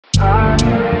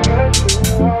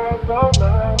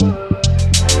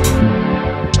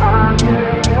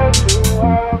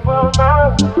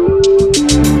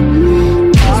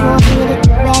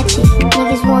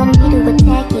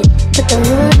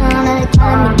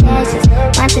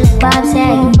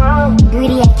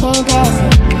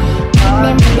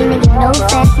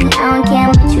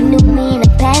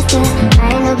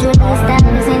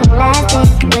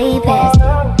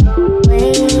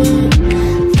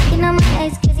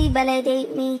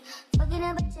validate me.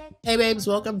 Hey babes,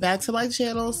 welcome back to my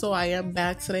channel. So I am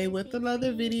back today with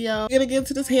another video. I'm gonna get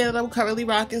into this hair that I'm currently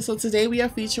rocking. So today we are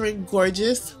featuring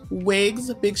Gorgius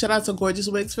Wigs. Big shout out to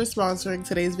Gorgius Wigs for sponsoring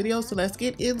today's video. So let's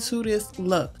get into this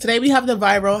look. Today we have the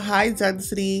viral high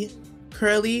density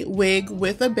curly wig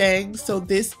with a bang. So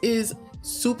this is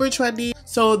super trendy.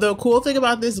 So the cool thing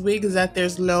about this wig is that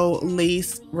there's no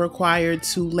lace required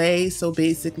to lay. So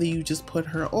basically you just put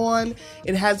her on.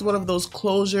 It has one of those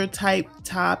closure type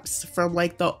tops from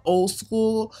like the old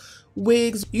school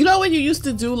wigs. You know when you used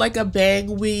to do like a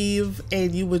bang weave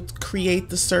and you would create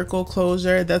the circle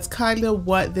closure? That's kind of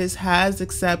what this has,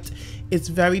 except it's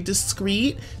very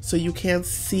discreet, so you can't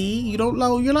see. You don't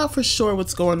know, you're not for sure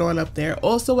what's going on up there.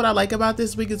 Also, what I like about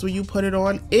this wig is when you put it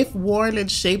on, if worn and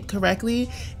shaped correctly,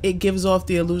 it gives off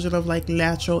the illusion of like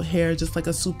natural hair, just like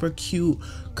a super cute,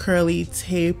 curly,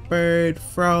 tapered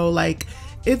fro. Like,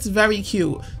 it's very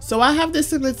cute. So I have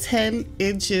this in the 10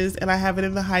 inches and I have it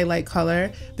in the highlight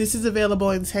color. This is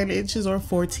available in 10 inches or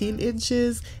 14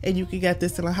 inches, and you can get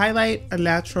this in a highlight, a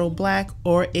natural black,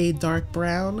 or a dark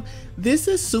brown. This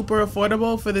is super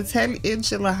affordable. For the 10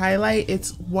 inch and the highlight,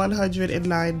 it's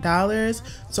 $109.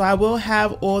 So I will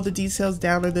have all the details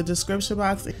down in the description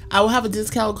box. I will have a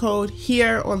discount code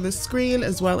here on the screen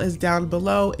as well as down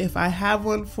below if I have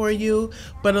one for you.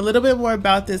 But a little bit more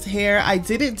about this hair. I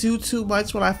didn't do too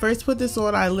much. When I first put this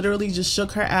on, I literally just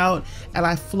shook her out and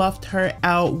I fluffed her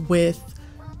out with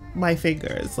my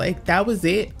fingers. Like, that was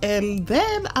it. And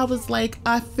then I was like,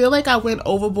 I feel like I went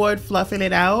overboard fluffing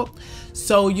it out.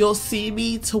 So you'll see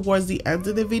me towards the end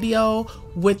of the video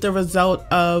with the result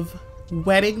of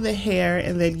wetting the hair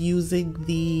and then using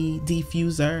the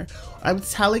diffuser. I'm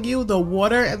telling you, the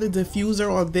water and the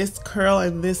diffuser on this curl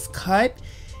and this cut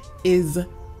is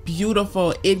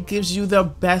beautiful. It gives you the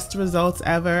best results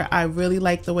ever. I really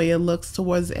like the way it looks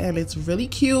towards the end. It's really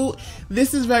cute.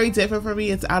 This is very different for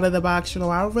me. It's out of the box. You know,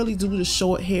 I don't really do the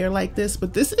short hair like this,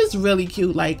 but this is really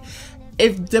cute. Like,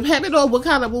 if depending on what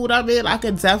kind of mood I'm in, I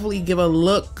could definitely give a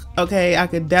look. Okay, I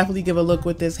could definitely give a look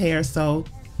with this hair. So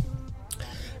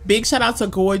big shout out to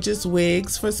Gorgius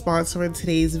Wigs for sponsoring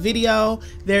today's video.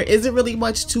 There isn't really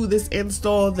much to this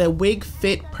install. The wig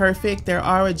fit perfect. There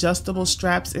are adjustable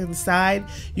straps inside.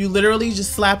 You literally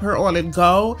just slap her on and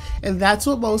go. And that's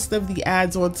what most of the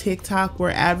ads on TikTok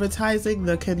were advertising,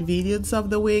 the convenience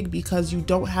of the wig, because you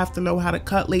don't have to know how to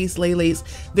cut lace, lay lace.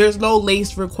 There's no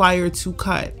lace required to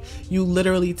cut. You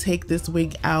literally take this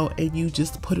wig out and you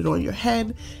just put it on your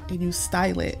head and you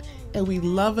style it. And we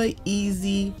love a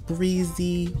easy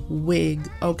breezy wig,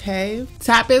 okay?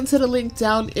 Tap into the link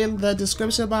down in the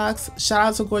description box. Shout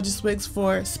out to Gorgius Wigs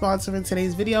for sponsoring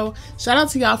today's video. Shout out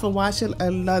to y'all for watching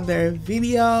another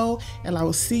video, and I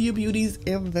will see you beauties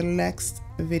in the next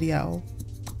video.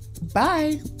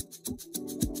 Bye.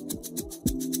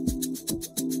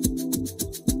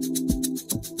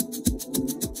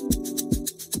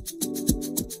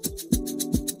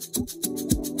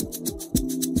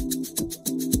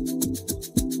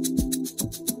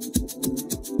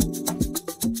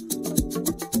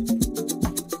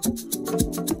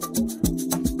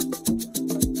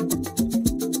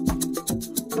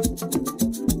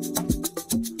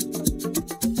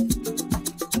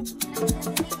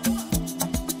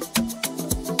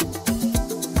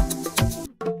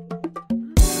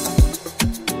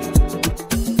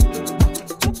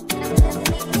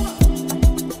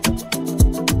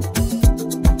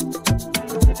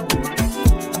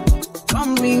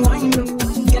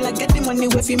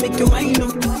 If you make you mine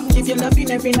up, if you love you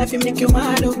every night, you make you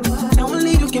mad up. Not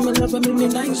only you give me love, but make me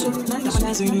nice up.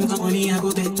 Nice when you got money, I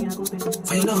go pay.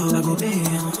 For your love, I go pay.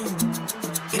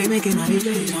 It ain't making my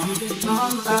day.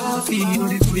 I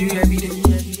feel it for you every day.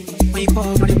 When you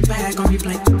call, put it back on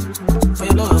replay. For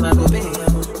your love, I go pay.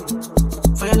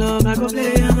 For your love, I go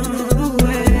play.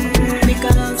 Make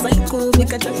a psycho,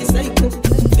 make a traffic psycho.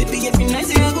 Baby, if you nice,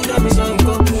 you go drive me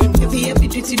psycho. Baby, every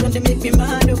treat you don't make me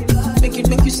mad up.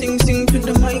 Make you sing to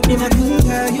the mic. In a cool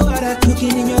girl, you are that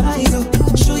looking in your eyes, oh.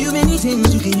 Show you many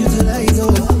things you can utilize,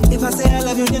 oh. If I say I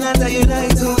love you, then I tell you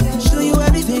lies, oh. Show you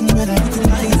everything that I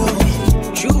utilize,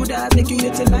 oh. True that make you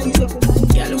utilize, oh.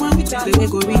 Girl, when we talk, we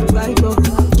go revive, oh.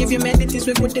 Give you medicines,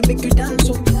 we put them make you dance,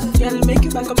 oh. Girl, make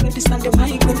you back up, let this stand the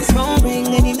mic, oh. This phone ring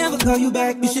and he never call you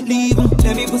back, you should leave him.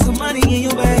 Let me put some money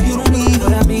in your bag, you don't need.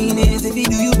 What I mean is, if he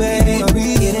do you bad, then you'll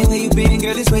breathe. It ain't where you been,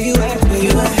 girl, it's where you at, where you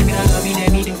at. I love you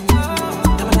every day.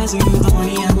 So you got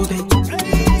money, I go pay.